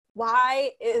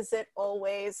Why is it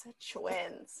always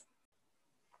twins?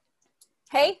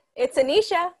 Hey, it's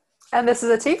Anisha. And this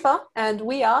is Atifa, and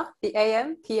we are the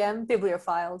AM PM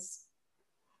Bibliophiles.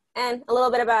 And a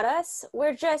little bit about us.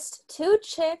 We're just two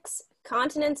chicks,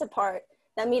 continents apart,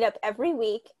 that meet up every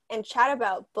week and chat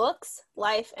about books,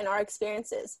 life, and our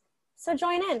experiences. So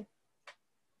join in.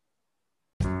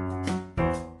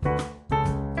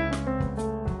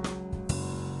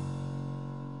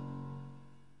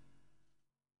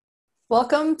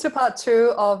 Welcome to part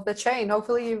 2 of The Chain.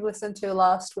 Hopefully you've listened to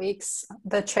last week's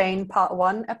The Chain part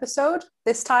 1 episode.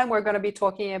 This time we're going to be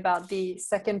talking about the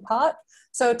second part.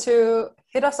 So to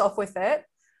hit us off with it,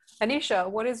 Anisha,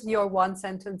 what is your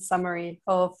one-sentence summary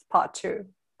of part 2?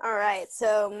 All right,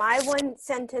 so my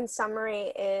one-sentence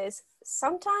summary is,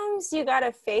 sometimes you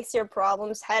gotta face your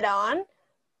problems head on,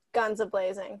 guns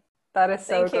a-blazing. That is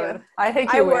so Thank you. good. I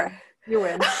think you win. You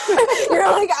win.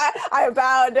 You're like, I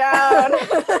bow down.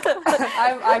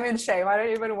 I'm in shame. I don't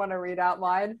even want to read out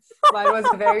mine. Mine was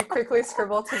very quickly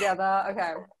scribbled together.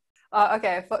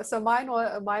 Okay. So mine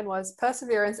was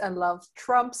perseverance and love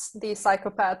trumps the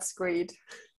psychopath's greed.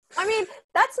 I mean,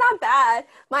 that's not bad.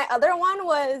 My other one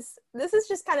was, this is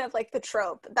just kind of like the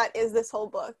trope that is this whole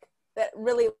book that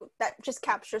just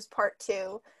captures part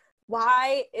 2.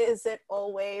 Why is it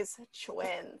always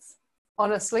twins?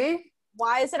 Honestly,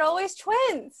 why is it always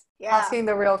twins? Yeah. Asking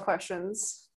the real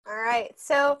questions. All right.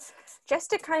 So just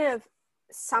to kind of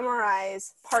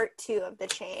summarize part 2 of The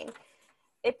Chain,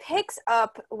 it picks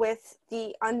up with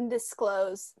the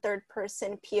undisclosed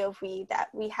third-person POV that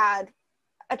we had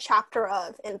a chapter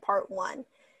of in part 1.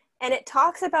 And it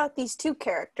talks about these two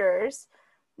characters,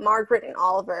 Margaret and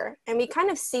Oliver, and we kind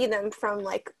of see them from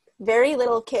like very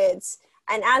little kids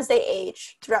and as they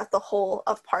age throughout the whole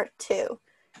of part 2.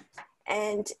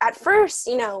 And at first,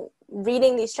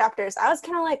 reading these chapters, I was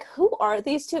kind of like, who are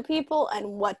these two people and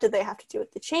what do they have to do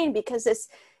with the chain? Because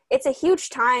it's a huge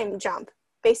time jump,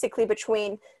 basically,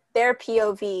 between their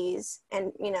POVs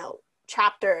and,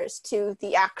 chapters to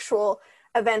the actual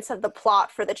events of the plot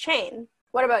for the chain.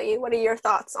 What about you? What are your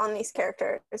thoughts on these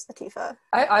characters, Atifa?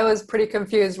 I was pretty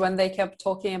confused when they kept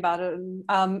talking about it.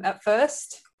 At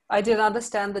first, I didn't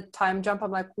understand the time jump.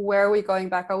 I'm like, where are we going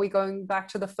back? Are we going back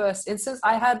to the first instance?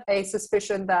 I had a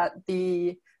suspicion that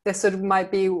this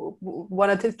might be one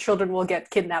of the children will get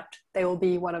kidnapped. They will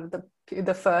be one of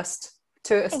the first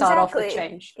to start off the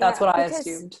change. That's what I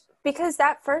assumed. Because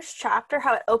that first chapter,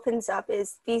 how it opens up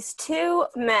is these two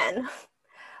men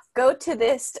go to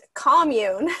this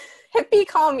commune, hippie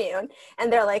commune,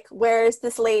 and they're like, where's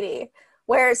this lady?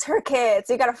 Where's her kids?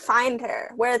 You gotta find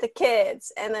her. Where are the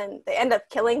kids? And then they end up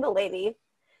killing the lady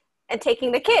and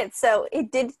taking the kids. So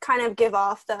it did kind of give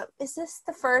off is this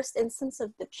the first instance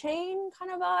of the chain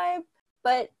kind of vibe?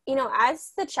 But,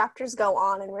 as the chapters go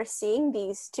on and we're seeing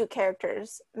these two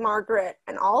characters, Margaret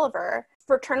and Oliver,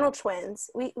 fraternal twins,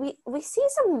 we see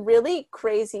some really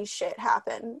crazy shit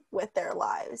happen with their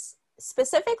lives.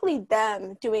 Specifically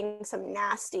them doing some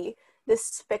nasty,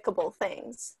 despicable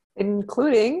things.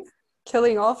 Including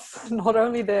killing off not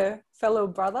only their fellow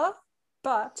brother,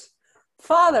 but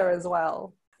father as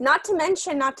well. Not to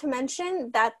mention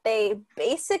that they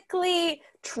basically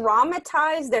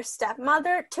traumatized their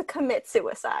stepmother to commit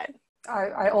suicide.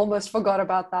 I almost forgot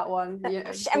about that one.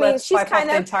 Yeah, I mean, she's kind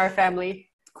of the entire family.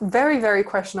 Very, very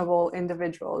questionable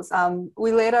individuals.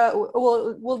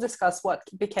 We'll discuss what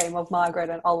became of Margaret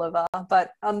and Oliver,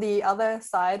 but on the other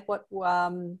side,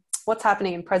 what's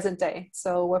happening in present day.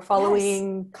 So we're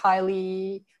following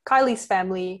Kylie's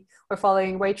family. We're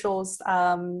following Rachel's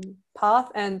path,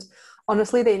 and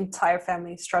honestly, the entire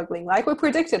family is struggling. Like we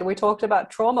predicted, we talked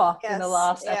about trauma in the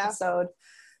last episode.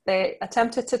 They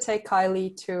attempted to take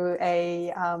Kylie to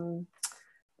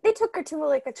they took her to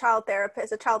a child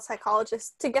therapist, a child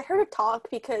psychologist, to get her to talk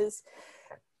because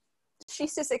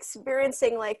she's just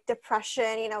experiencing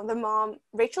depression. The mom,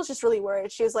 Rachel's just really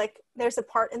worried. She was like, there's a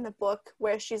part in the book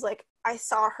where she's like, I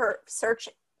saw her search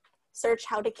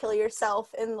how to kill yourself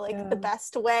in the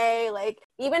best way.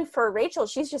 Even for Rachel,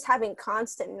 she's just having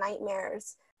constant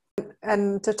nightmares.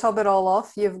 And to top it all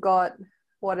off, you've got,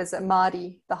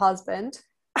 Marty, the husband,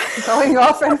 going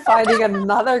off and finding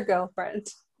another girlfriend.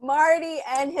 Marty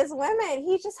and his women,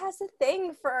 he just has a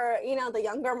thing for, the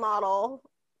younger model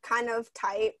kind of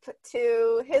type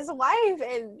to his wife.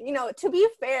 And, to be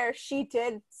fair, she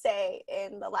did say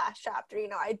in the last chapter,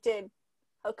 I did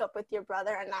hook up with your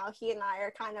brother and now he and I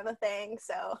are kind of a thing.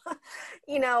 So,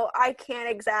 I can't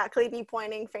exactly be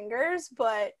pointing fingers,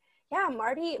 but yeah,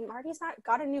 Marty's not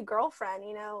got a new girlfriend.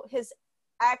 His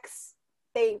ex,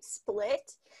 they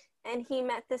split and he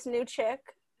met this new chick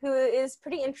who is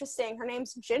pretty interesting. Her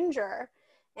name's Ginger.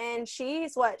 and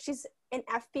she's an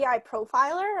FBI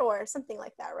profiler or something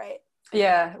like that, right?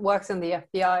 Yeah, works in the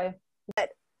FBI. But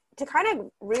to kind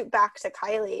of root back to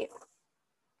Kylie,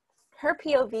 her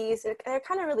POVs are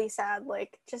kind of really sad,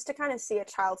 like just to kind of see a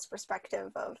child's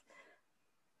perspective of,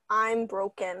 I'm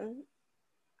broken,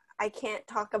 I can't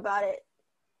talk about it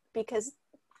because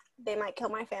they might kill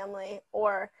my family,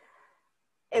 or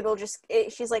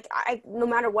she's like, no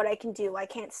matter what I can do, I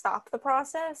can't stop the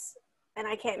process and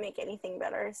I can't make anything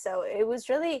better. So it was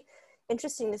really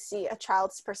interesting to see a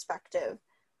child's perspective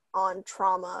on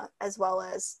trauma, as well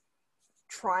as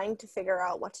trying to figure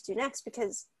out what to do next,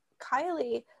 because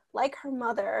Kylie, like her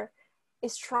mother,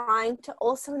 is trying to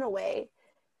also, in a way,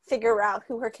 figure out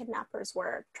who her kidnappers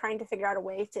were, trying to figure out a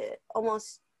way to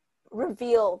almost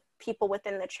reveal people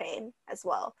within the chain as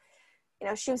well. You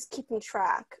know, she was keeping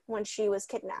track when she was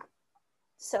kidnapped.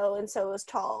 So-and-so was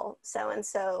tall,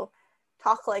 so-and-so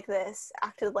talked like this,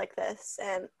 acted like this,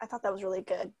 and I thought that was really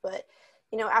good. But,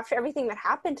 you know, after everything that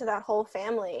happened to that whole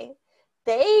family,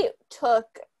 they took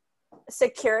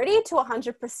security to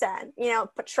 100%, you know,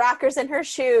 put trackers in her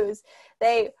shoes.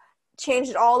 They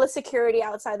changed all the security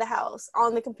outside the house,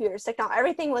 on the computers, technology,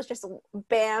 everything was just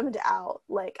bammed out.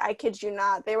 Like, I kid you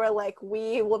not, they were like,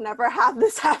 we will never have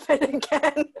this happen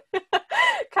again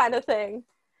kind of thing.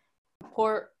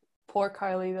 Poor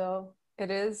Kylie, though.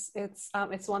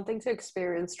 It's one thing to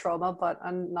experience trauma, but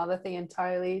another thing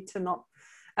entirely to not.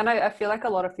 And I feel like a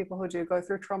lot of people who do go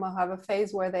through trauma have a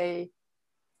phase where they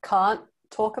can't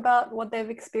talk about what they've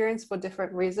experienced for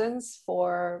different reasons.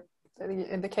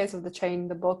 In the case of the chain,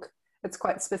 the book, it's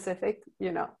quite specific.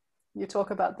 You know, you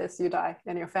talk about this, you die,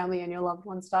 and your family and your loved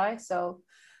ones die. So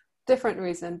different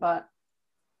reason, but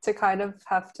to kind of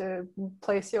have to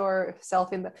place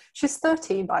yourself in she's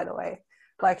 13, by the way.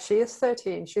 Like, she is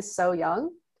 13. She's so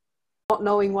young, not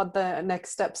knowing what the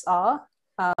next steps are.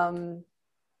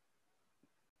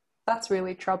 That's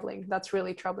really troubling.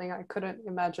 I couldn't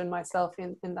imagine myself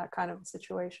in that kind of a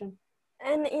situation.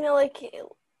 And, you know,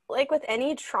 like with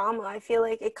any trauma, I feel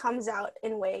like it comes out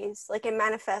in ways, like it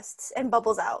manifests and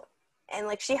bubbles out. And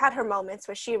like, she had her moments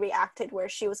where she reacted, where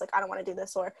she was like, I don't want to do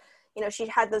this, or, you know, she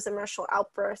had those emotional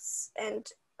outbursts. And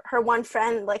her one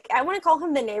friend, like, I want to call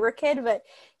him the neighbor kid, but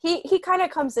he kind of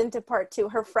comes into part two.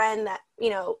 Her friend that, you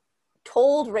know,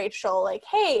 told Rachel, like,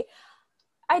 hey,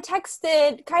 I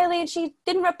texted Kylie and she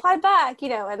didn't reply back, you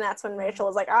know, and that's when Rachel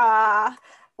was like,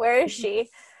 where is she?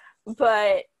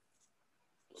 But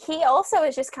he also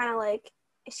is just kind of like,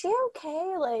 is she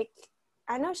okay? Like,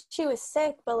 I know she was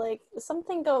sick, but like, is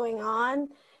something going on?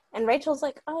 And Rachel's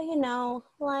like, oh, you know,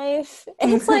 life.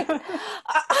 And it's like,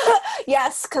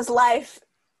 yes, because life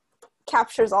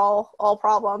captures all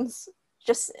problems,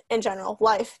 just in general,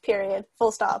 life, period,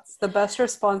 full stop. It's the best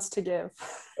response to give.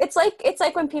 It's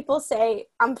like when people say,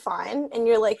 I'm fine, and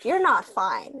you're like, you're not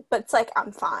fine, but it's like,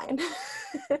 I'm fine.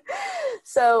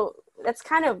 So that's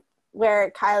kind of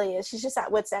where Kylie is. She's just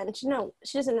at wit's end. She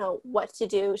doesn't know what to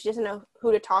do. She doesn't know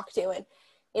who to talk to. And,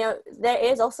 you know, there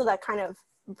is also that kind of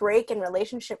break in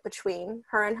relationship between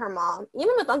her and her mom.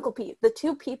 Even with Uncle Pete, the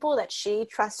two people that she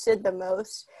trusted the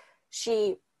most,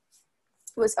 she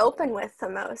was open with the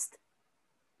most,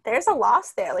 there's a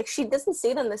loss there. Like, she doesn't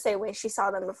see them the same way she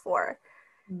saw them before.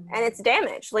 Mm-hmm. And it's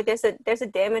damaged. Like, there's a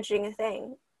damaging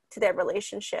thing to their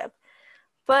relationship.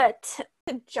 But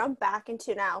to jump back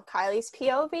into now Kylie's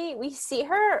POV, we see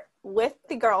her with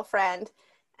the girlfriend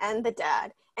and the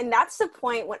dad. And that's the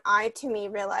point when I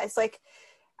realized, like,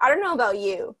 I don't know about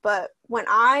you, but when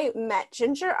I met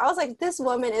Ginger, I was like, this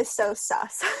woman is so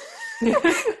sus.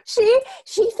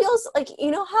 She feels like,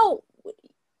 you know how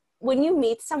when you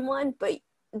meet someone, but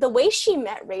the way she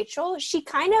met Rachel, she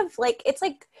kind of like, it's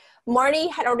like Marty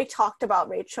had already talked about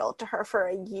Rachel to her for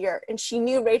a year, and she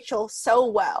knew Rachel so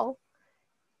well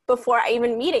before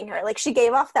even meeting her. Like, she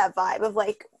gave off that vibe of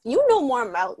like, you know more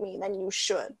about me than you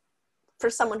should for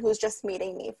someone who's just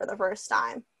meeting me for the first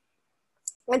time.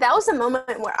 And that was a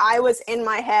moment where I was in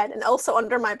my head and also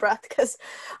under my breath, because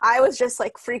I was just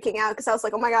like freaking out, because I was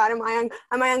like, oh my God, am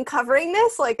I uncovering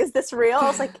this? Like, is this real? I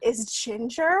was like, is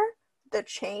Ginger the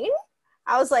chain?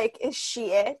 I was like, is she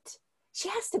it? She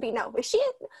has to be. No, is she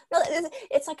it? No,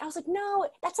 it's like, I was like, no,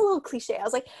 that's a little cliche. I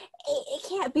was like, it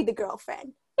can't be the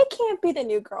girlfriend. It can't be the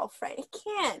new girlfriend. It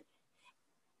can't.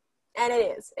 And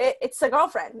it is. It's the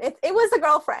girlfriend. It was the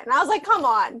girlfriend. And I was like, come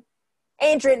on,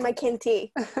 Adrian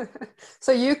McKinty.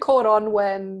 So you caught on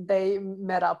when they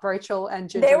met up, Rachel and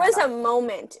Ginger? There was a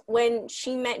moment when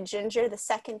she met Ginger the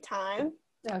second time.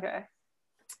 Okay.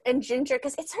 And Ginger,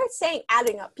 because it started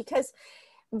adding up, because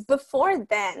before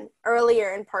then,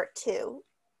 earlier in part two,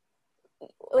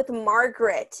 with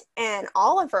Margaret and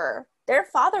Oliver, their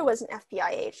father was an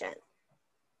FBI agent.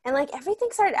 And, like, everything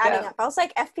started adding up. I was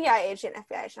like, FBI agent. I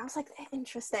was like,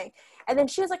 interesting. And then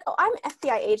she was like, oh, I'm an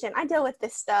FBI agent. I deal with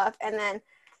this stuff. And then,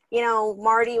 you know,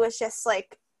 Marty was just,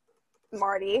 like,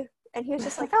 Marty. And he was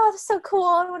just like, oh, that's so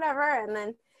cool and whatever. And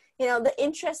then, you know, the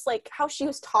interest, like, how she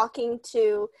was talking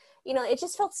to, you know, it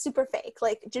just felt super fake.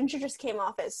 Like, Ginger just came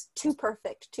off as too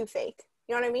perfect, too fake.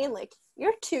 You know what I mean? Like,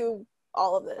 you're too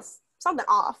all of this. Something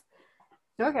off.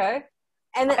 Okay.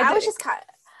 And then I was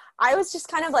just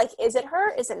kind of like, is it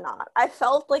her? Is it not? I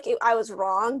felt like I was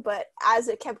wrong, but as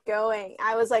it kept going,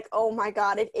 I was like, oh my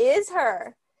God, it is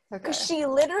her. Because she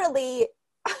literally,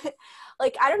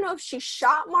 like, I don't know if she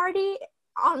shot Marty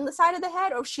on the side of the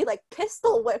head or if she, like,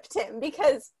 pistol whipped him,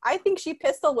 because I think she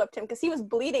pistol whipped him because he was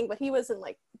bleeding, but he wasn't,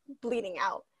 like, bleeding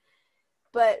out.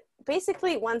 But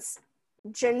basically, once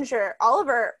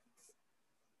Oliver,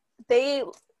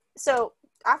 so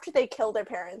after they kill their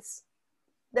parents,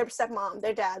 their stepmom,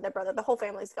 their dad, their brother, the whole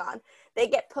family's gone. They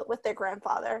get put with their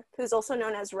grandfather, who's also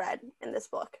known as Red in this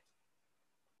book.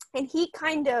 And he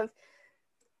kind of,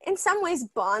 in some ways,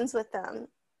 bonds with them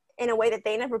in a way that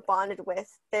they never bonded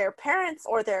with their parents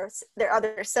or their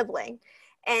other sibling.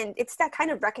 And it's that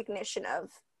kind of recognition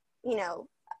of, you know,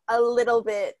 a little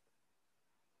bit,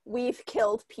 we've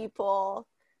killed people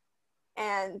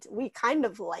and we kind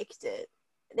of liked it.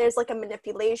 There's, like, a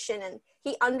manipulation, and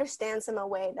he understands them a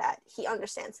way that he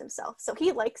understands himself. So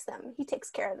he likes them. He takes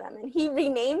care of them, and he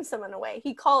renames them in a way.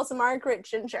 He calls Margaret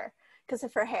Ginger because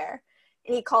of her hair,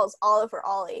 and he calls Oliver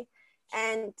Ollie.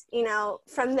 And, you know,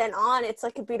 from then on, it's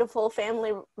like a beautiful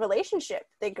family relationship.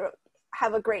 They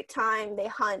have a great time. They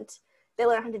hunt. They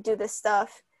learn how to do this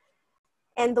stuff.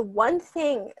 And the one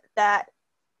thing that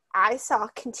I saw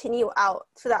continue out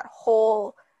through that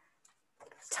whole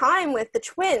time with the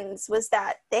twins was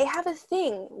that they have a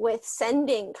thing with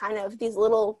sending kind of these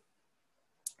little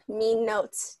mean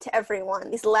notes to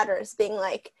everyone, these letters being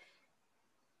like,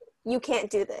 you can't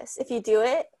do this. If you do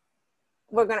it,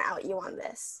 we're going to out you on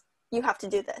this. You have to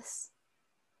do this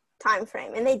time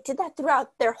frame. And they did that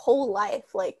throughout their whole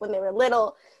life. Like, when they were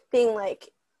little, being like,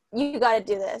 you got to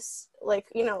do this. Like,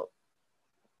 you know,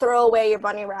 throw away your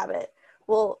bunny rabbit.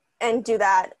 And do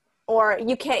that. Or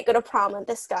you can't go to prom with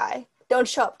this guy. Don't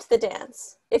show up to the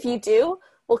dance. If you do,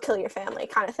 we'll kill your family,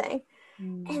 kind of thing.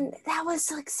 And that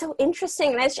was, like, so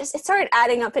interesting. And it started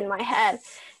adding up in my head.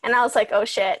 And I was like, oh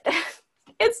shit,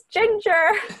 it's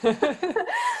Ginger.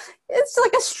 It's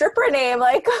like a stripper name.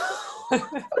 Like, what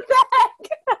the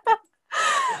heck?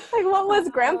 Like, what was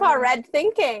Grandpa Red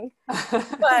thinking?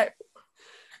 But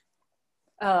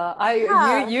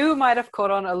you might have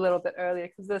caught on a little bit earlier,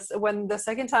 because when the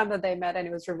second time that they met and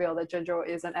it was revealed that Ginger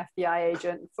is an FBI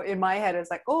agent, in my head it's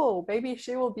like, oh, maybe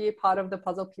she will be a part of the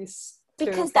puzzle piece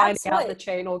because finding out the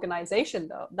chain organization,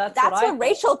 though. That's what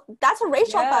Rachel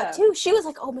thought too. She was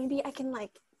like, oh, maybe I can,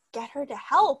 like, get her to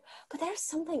help. But there's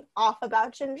something off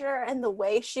about Ginger and the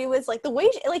way she was, like,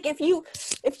 if you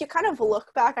kind of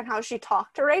look back on how she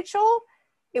talked to Rachel,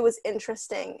 it was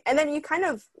interesting. And then you kind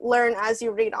of learn as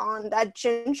you read on that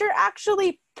Ginger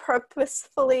actually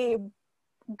purposefully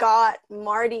got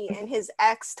Marty and his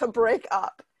ex to break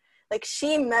up. Like,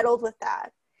 she meddled with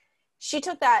that. She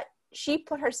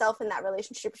put herself in that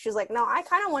relationship. She was like, no, I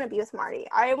kind of want to be with Marty.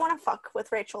 I want to fuck with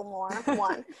Rachel more,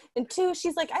 one. And two,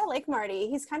 she's like, I like Marty.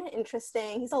 He's kind of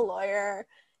interesting. He's a lawyer.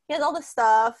 He has all the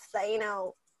stuff that, you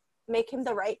know, make him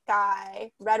the right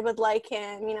guy. Red would like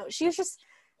him. You know, she was just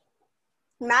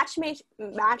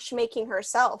matchmaking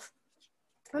herself.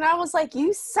 And I was like,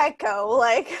 you psycho.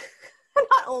 Like,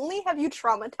 not only have you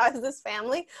traumatized this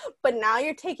family, but now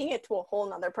you're taking it to a whole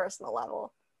nother personal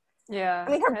level. Yeah.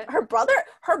 I mean, her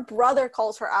brother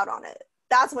calls her out on it.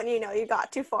 That's when you know you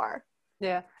got too far.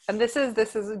 Yeah. And this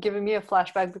is giving me a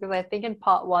flashback, because I think in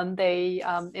part 1, they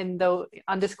in the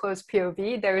undisclosed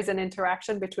POV, there is an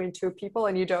interaction between two people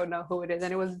and you don't know who it is,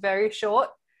 and it was very short,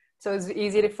 so it's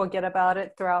easy to forget about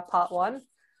it throughout part 1.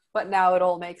 But now it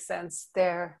all makes sense.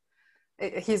 Ollie,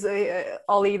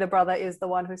 the brother, is the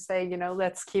one who's saying, you know,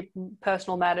 let's keep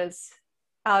personal matters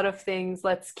out of things.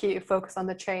 Let's keep focus on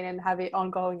the chain and have it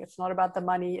ongoing. It's not about the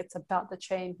money. It's about the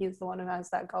chain. He's the one who has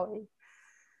that going.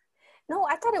 No,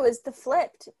 I thought it was the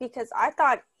flipped, because I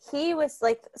thought he was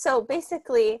like, so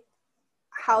basically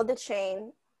how the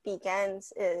chain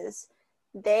begins is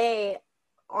they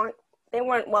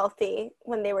weren't wealthy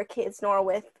when they were kids, nor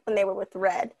when they were with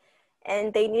Red.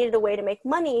 And they needed a way to make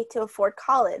money to afford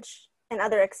college and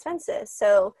other expenses.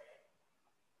 So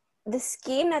the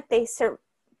scheme that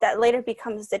later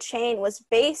becomes the chain was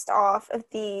based off of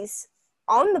these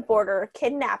on the border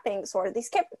kidnappings, or these,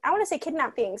 I want to say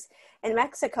kidnappings in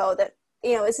Mexico that,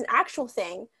 you know, is an actual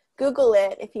thing Google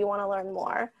it if you want to learn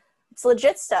more. It's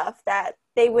legit stuff that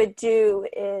they would do.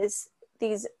 Is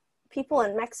these people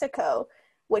in Mexico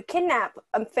would kidnap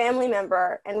a family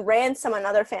member and ransom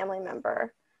another family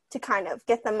member to kind of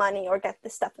get the money or get the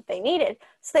stuff that they needed.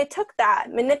 So they took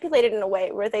that, manipulated in a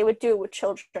way where they would do it with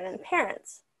children and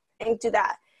parents and do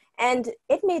that. And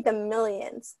it made them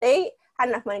millions. They had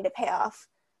enough money to pay off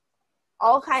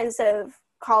all kinds of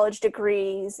college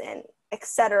degrees and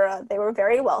etc. They were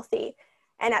very wealthy.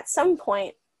 And at some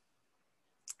point,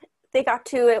 they got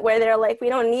to it where they're like, we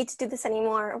don't need to do this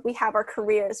anymore. We have our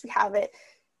careers. We have it,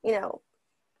 you know,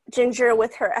 Ginger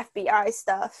with her FBI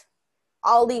stuff,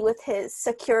 Ollie with his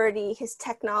security, his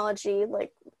technology,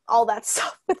 like all that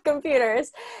stuff with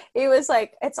computers. It was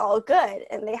like, it's all good.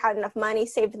 And they had enough money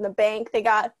saved in the bank. They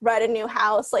got Red a new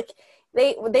house. Like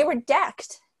they were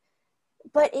decked.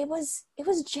 But it was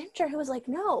Ginger who was like,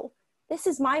 no, this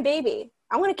is my baby.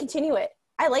 I want to continue it.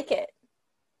 I like it.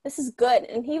 This is good.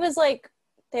 And he was like,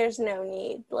 there's no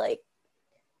need. Like,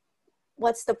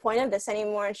 what's the point of this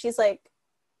anymore? And she's like,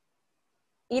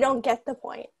 you don't get the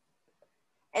point.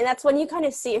 And that's when you kind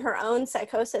of see her own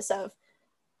psychosis of,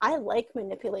 I like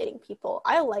manipulating people.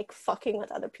 I like fucking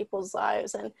with other people's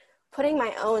lives and putting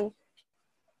my own,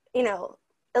 you know,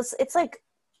 it's like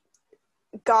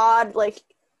God, like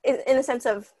in the sense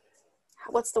of,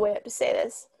 what's the way to say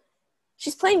this?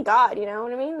 She's playing God, you know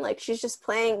what I mean? Like she's just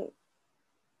playing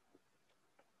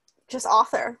just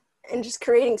author and just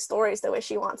creating stories the way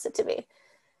she wants it to be.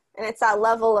 And it's that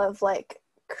level of like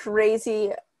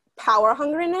crazy power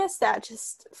hungriness that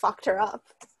just fucked her up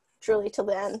truly till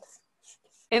the end.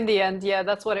 In the end, yeah,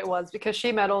 that's what it was, because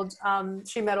she meddled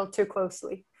too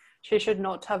closely. She should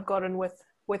not have gotten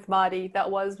with Marty.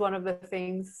 That was one of the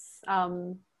things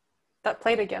that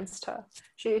played against her.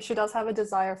 She does have a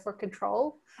desire for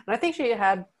control, and I think she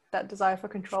had that desire for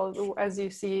control as you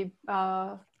see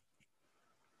her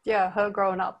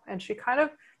growing up, and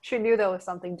she knew there was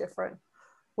something different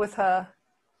with her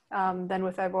than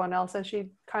with everyone else, and she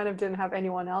kind of didn't have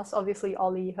anyone else. Obviously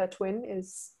Ollie, her twin,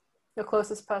 is the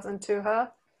closest person to her,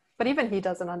 but even he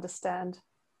doesn't understand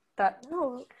that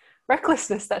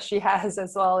recklessness that she has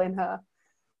as well in her.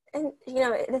 And you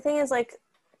know, the thing is, like,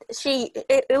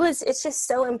 it's just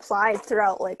so implied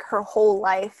throughout like her whole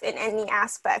life in any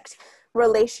aspect,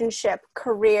 relationship,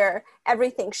 career,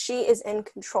 everything. She is in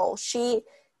control. She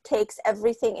takes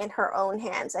everything in her own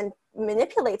hands and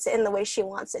manipulates it in the way she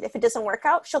wants it. If it doesn't work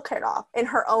out, she'll cut it off in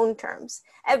her own terms.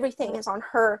 Everything is on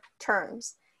her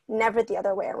terms, never the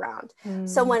other way around.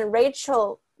 So when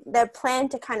Rachel, their plan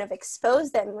to kind of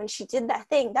expose them, when she did that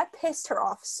thing, that pissed her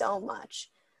off so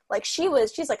much. Like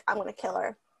she's like, I'm gonna kill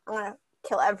her. I'm gonna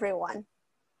kill everyone.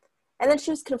 And then she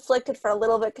was conflicted for a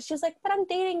little bit because she was like, but I'm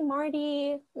dating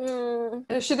Marty.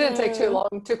 She didn't take too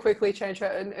long to quickly change her,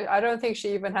 and I don't think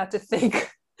she even had to think.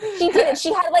 She didn't.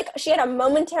 She had a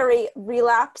momentary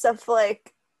relapse of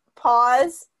like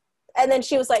pause, and then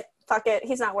she was like, fuck it,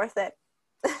 he's not worth it.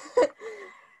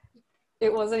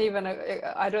 It wasn't even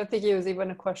I don't think it was even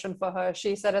a question for her.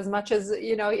 She said, as much as,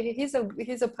 you know, he's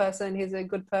a person, he's a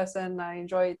good person, I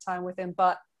enjoy time with him,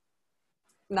 but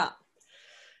nah.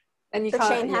 And the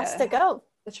chain has to go.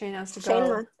 The chain has to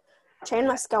go. Chain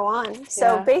must go on.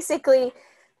 So basically,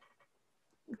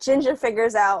 Ginger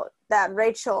figures out that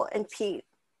Rachel and Pete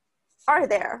are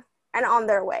there and on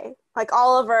their way. Like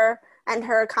Oliver and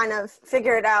her kind of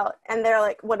figure it out, and they're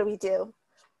like, what do we do?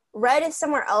 Red is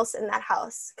somewhere else in that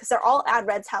house because they're all at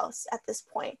Red's house at this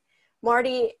point.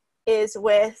 Marty is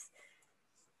with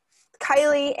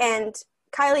Kylie, and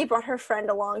Kylie brought her friend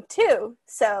along too.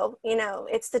 So, you know,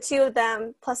 it's the two of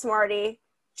them plus Marty,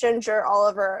 Ginger,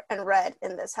 Oliver, and Red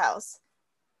in this house.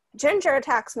 Ginger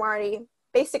attacks Marty,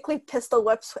 basically pistol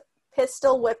whips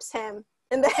him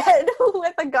in the head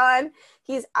with a gun.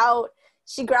 He's out.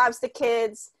 She grabs the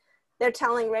kids. They're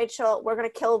telling Rachel, we're going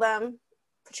to kill them.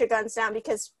 Put your guns down,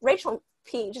 because Rachel and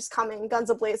Pete just come in, guns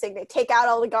a-blazing. They take out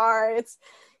all the guards.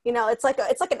 You know, it's like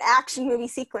an action movie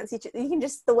sequence. You can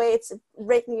just, the way it's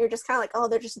written, you're just kind of like, oh,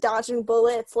 they're just dodging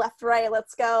bullets left, right,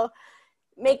 let's go.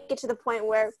 Make it to the point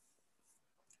where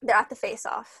they're at the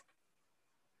face-off.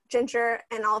 Ginger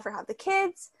and Oliver have the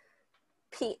kids.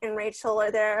 Pete and Rachel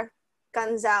are there,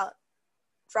 guns out,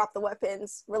 drop the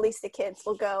weapons, release the kids,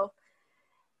 we'll go.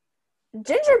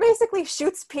 Ginger basically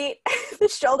shoots Pete in the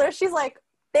shoulder. She's like,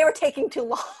 they were taking too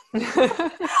long.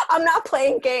 I'm not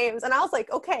playing games. And I was like,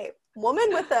 okay, woman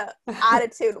with a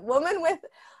attitude, woman with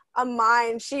a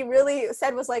mind. She really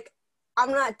said was like,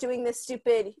 I'm not doing this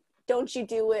stupid, don't you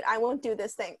do it, I won't do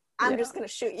this thing. I'm just going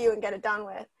to shoot you and get it done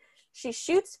with. She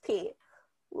shoots Pete.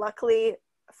 Luckily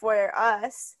for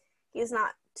us, he's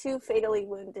not too fatally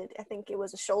wounded. I think it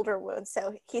was a shoulder wound,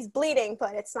 so he's bleeding,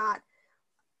 but it's not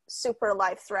super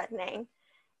life-threatening.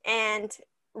 And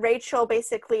Rachel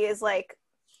basically is like,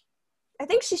 I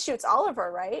think she shoots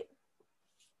Oliver, right?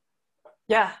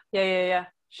 Yeah.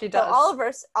 She does.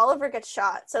 So Oliver gets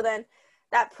shot. So then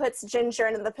that puts Ginger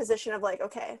in the position of like,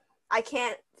 okay, I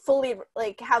can't fully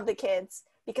like have the kids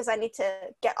because I need to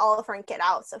get Oliver and get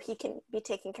out so he can be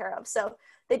taken care of. So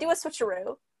they do a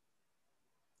switcheroo.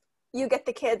 You get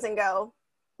the kids and go,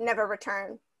 never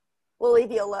return. We'll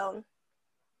leave you alone.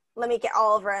 Let me get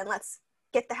Oliver and let's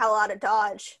get the hell out of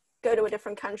Dodge, go to a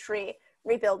different country,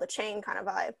 rebuild the chain kind of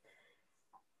vibe.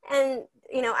 And,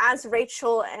 you know, as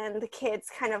Rachel and the kids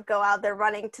kind of go out, they're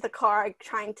running to the car,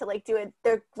 trying to like do it.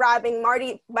 They're grabbing,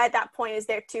 Marty by that point is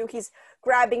there too. He's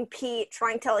grabbing Pete,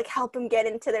 trying to like help him get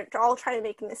into there. They're all trying to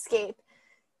make him escape.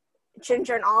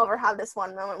 Ginger and Oliver have this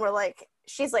one moment where like,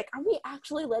 she's like, are we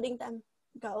actually letting them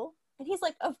go? And he's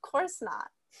like, of course not.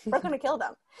 We're going to kill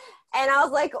them. And I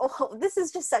was like, oh, this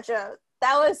is just such a,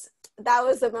 that was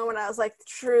the moment I was like,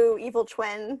 true evil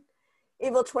twin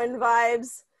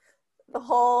vibes. The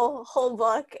whole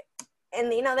book,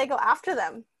 and you know they go after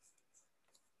them.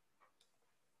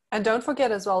 And don't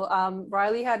forget as well,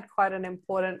 Riley had quite an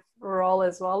important role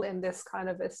as well in this kind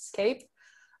of escape.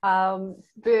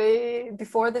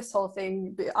 Before this whole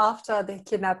thing, after the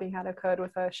kidnapping had occurred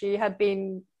with her, she had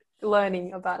been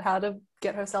learning about how to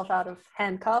get herself out of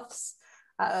handcuffs,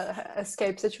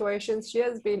 escape situations. She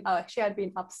had been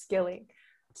upskilling.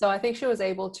 So I think she was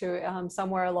able to,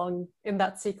 somewhere along in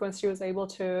that sequence, she was able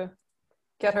to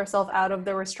get herself out of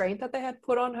the restraint that they had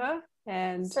put on her.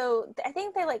 And so I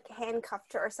think they like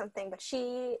handcuffed her or something, but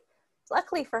she,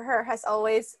 luckily for her,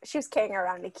 she was carrying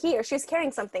around a key, or she was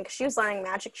carrying something because she was learning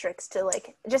magic tricks to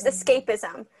like just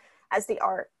escapism as the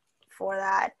art for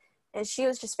that. And she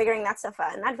was just figuring that stuff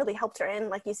out, and that really helped her in,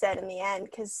 like you said, in the end,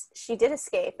 because she did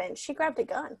escape and she grabbed a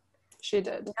gun. She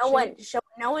did. No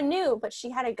one knew, but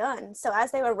she had a gun. So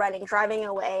as they were running, driving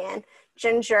away, and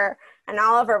Ginger and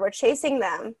Oliver were chasing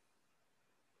them,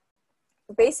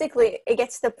 basically it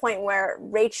gets to the point where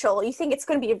Rachel, you think it's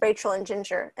going to be Rachel and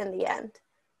Ginger in the end,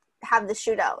 have the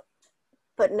shootout.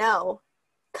 But no,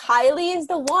 Kylie is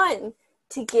the one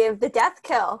to give the death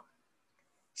kill.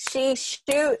 She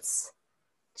shoots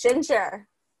Ginger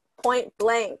point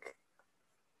blank,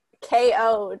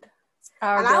 KO'd.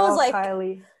 And I was like,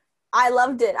 Kylie. I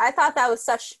loved it. I thought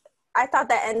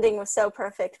that ending was so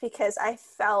perfect because I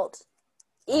felt,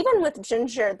 even with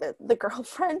Ginger, the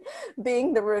girlfriend,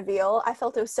 being the reveal, I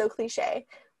felt it was so cliche,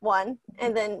 one.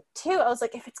 And then two, I was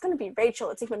like, if it's going to be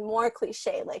Rachel, it's even more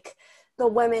cliche, like the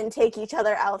women take each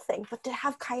other out thing. But to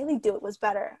have Kylie do it was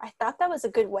better. I thought that was a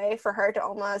good way for her to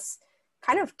almost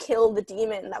kind of kill the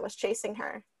demon that was chasing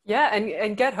her. Yeah,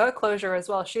 and get her closure as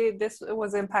well. This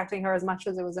was impacting her as much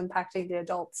as it was impacting the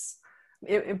adults.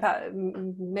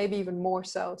 Maybe even more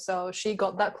so. So she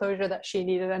got that closure that she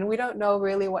needed, and we don't know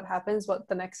really what happens, what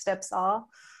the next steps are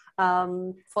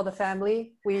for the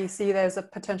family. We see there's a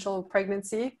potential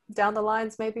pregnancy down the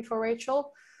lines maybe for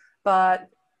Rachel, but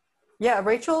yeah,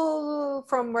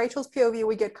 from Rachel's POV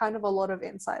we get kind of a lot of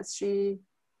insights. She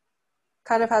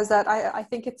kind of has that, I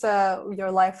think it's your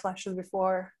life flashes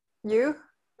before you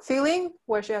feeling,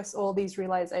 where she has all these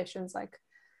realizations like,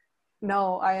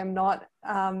 no, I am not,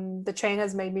 the chain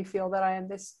has made me feel that I am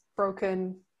this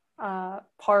broken,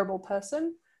 horrible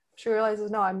person. She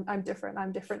realizes, no, I'm different.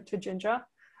 I'm different to Ginger.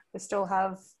 I still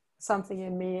have something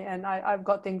in me, and I've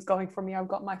got things going for me. I've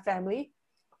got my family.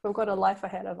 We've got a life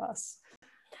ahead of us.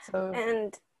 So,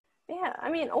 and yeah, I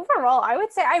mean, overall, I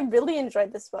would say I really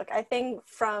enjoyed this book. I think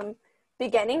from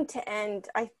beginning to end,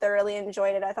 I thoroughly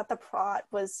enjoyed it. I thought the plot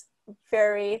was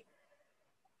very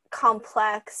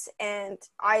complex, and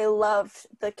I loved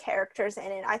the characters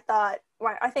in it. I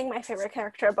think my favorite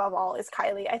character above all is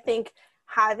Kylie. I think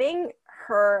having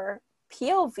her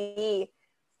POV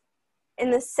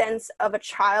in the sense of a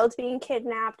child being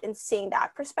kidnapped and seeing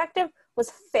that perspective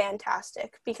was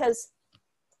fantastic, because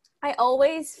I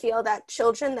always feel that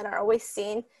children that are always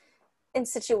seen in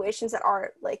situations that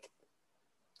are like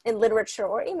in literature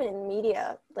or even in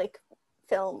media, like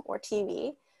film or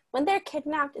TV, when they're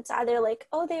kidnapped, it's either like,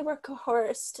 oh, they were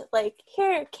coerced, like,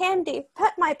 here, Candy,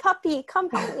 pet my puppy, come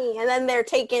help me. And then they're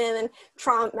taken and then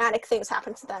traumatic things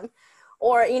happen to them.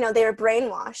 Or, you know, they were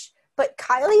brainwashed. But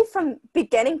Kylie, from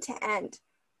beginning to end,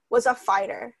 was a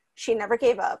fighter. She never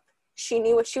gave up. She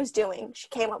knew what she was doing. She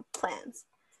came up with plans.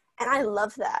 And I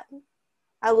love that.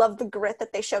 I love the grit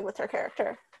that they showed with her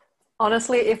character.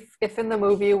 Honestly, if in the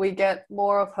movie we get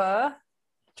more of her,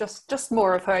 just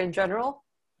more of her in general,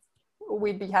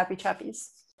 we'd be happy chappies.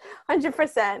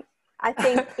 100%. I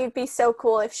think it'd be so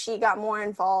cool if she got more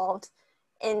involved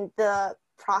in the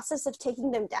process of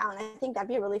taking them down. I think that'd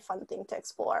be a really fun thing to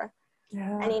explore.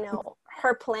 Yeah. And, you know,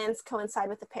 her plans coincide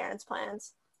with the parents'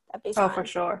 plans. That'd be fun. Oh, for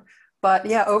sure. But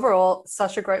yeah, overall,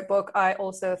 such a great book. I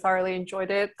also thoroughly enjoyed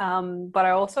it. But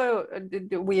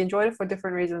we enjoyed it for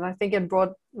different reasons. I think it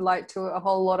brought light to a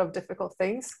whole lot of difficult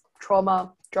things: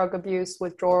 trauma, drug abuse,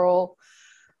 withdrawal,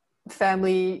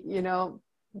 family, you know,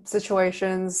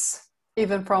 situations,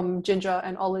 even from Ginger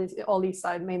and Ollie's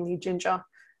side, mainly Ginger.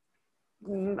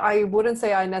 I wouldn't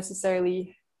say I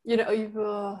necessarily, you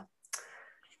know,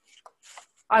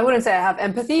 I wouldn't say I have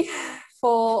empathy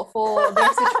for their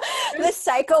situation. The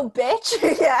psycho bitch.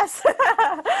 Yes.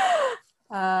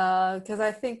 Because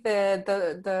I think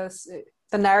the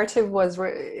narrative was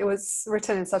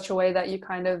written in such a way that you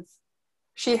kind of,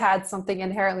 she had something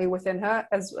inherently within her,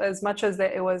 as much as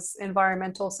that it was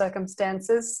environmental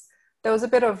circumstances. There was a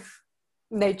bit of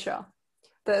nature.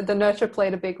 The nurture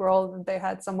played a big role. They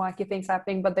had some wacky things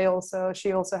happening, but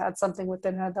she also had something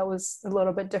within her that was a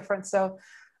little bit different. So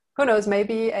who knows,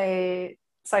 maybe a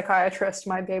psychiatrist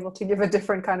might be able to give a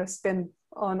different kind of spin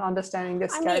on understanding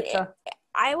this character.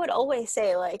 I would always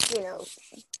say, like, you know,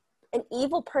 an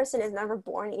evil person is never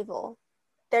born evil.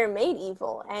 They're made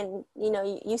evil. And, you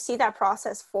know, you see that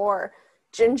process for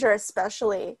Ginger,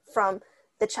 especially from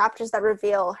the chapters that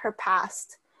reveal her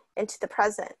past into the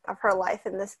present of her life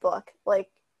in this book. Like,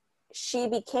 she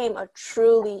became a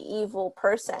truly evil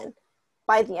person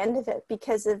by the end of it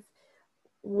because of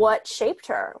what shaped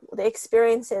her. The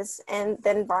experiences and the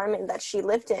environment that she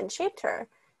lived in shaped her.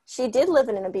 She did live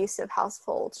in an abusive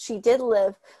household. She did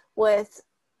live with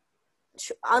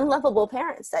unlovable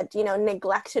parents that, you know,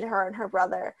 neglected her and her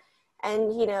brother.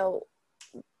 And, you know,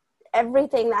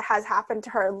 everything that has happened to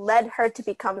her led her to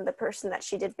become the person that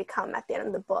she did become at the end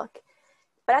of the book.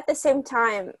 But at the same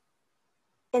time,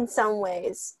 in some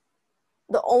ways,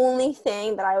 the only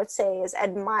thing that I would say is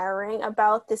admiring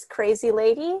about this crazy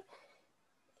lady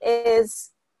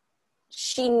is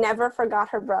she never forgot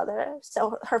her brother.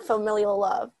 So her familial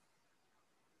love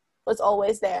was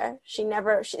always there.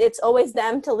 It's always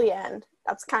them till the end.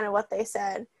 That's kind of what they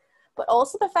said. But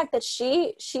also the fact that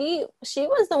she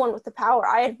was the one with the power.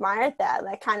 I admired that.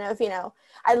 That kind of, you know,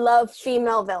 I love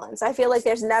female villains. I feel like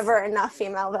there's never enough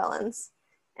female villains.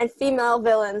 And female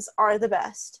villains are the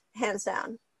best, hands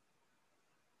down.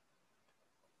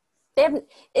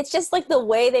 It's just like the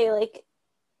way they, like,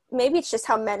 maybe it's just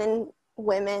how men and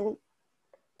women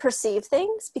perceive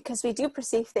things, because we do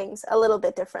perceive things a little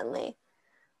bit differently.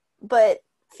 But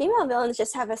female villains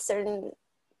just have a certain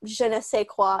je ne sais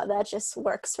quoi that just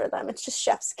works for them. It's just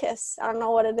chef's kiss. I don't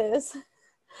know what it is.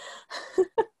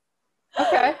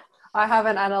 Okay. I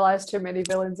haven't analyzed too many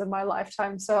villains in my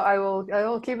lifetime, so I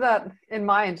will keep that in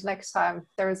mind next time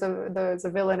there's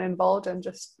a villain involved, and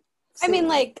just see. I mean,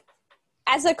 like,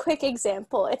 as a quick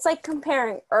example, it's like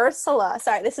comparing Ursula.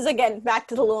 Sorry, this is again back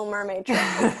to the Little Mermaid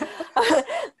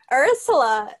trope.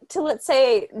 Ursula to, let's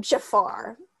say,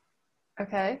 Jafar.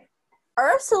 Okay.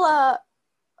 Ursula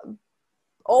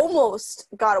almost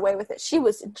got away with it. She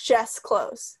was just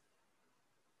close.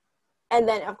 And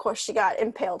then, of course, she got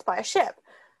impaled by a ship.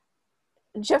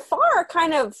 Jafar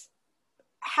kind of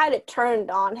had it turned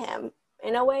on him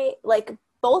in a way. Like,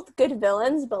 both good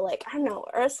villains, but, like, I don't know,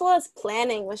 Ursula's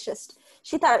planning was just,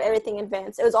 she thought of everything in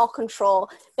advance. It was all control.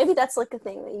 Maybe that's, like, a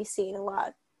thing that you see a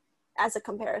lot as a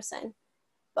comparison.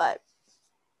 But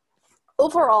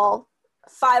overall,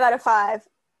 5 out of 5,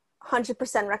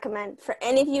 100% recommend. For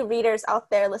any of you readers out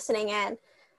there listening in,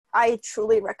 I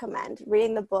truly recommend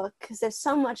reading the book, because there's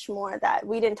so much more that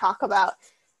we didn't talk about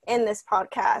in this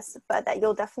podcast, but that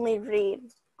you'll definitely read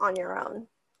on your own.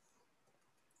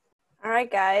 All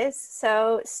right, guys.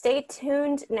 So stay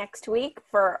tuned next week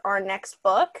for our next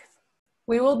book.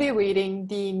 We will be reading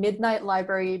The Midnight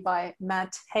Library by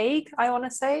Matt Haig, I want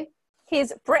to say.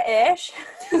 He's British.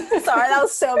 Sorry, that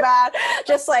was so bad.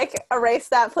 Just, like, erase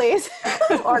that, please.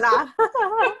 Or not.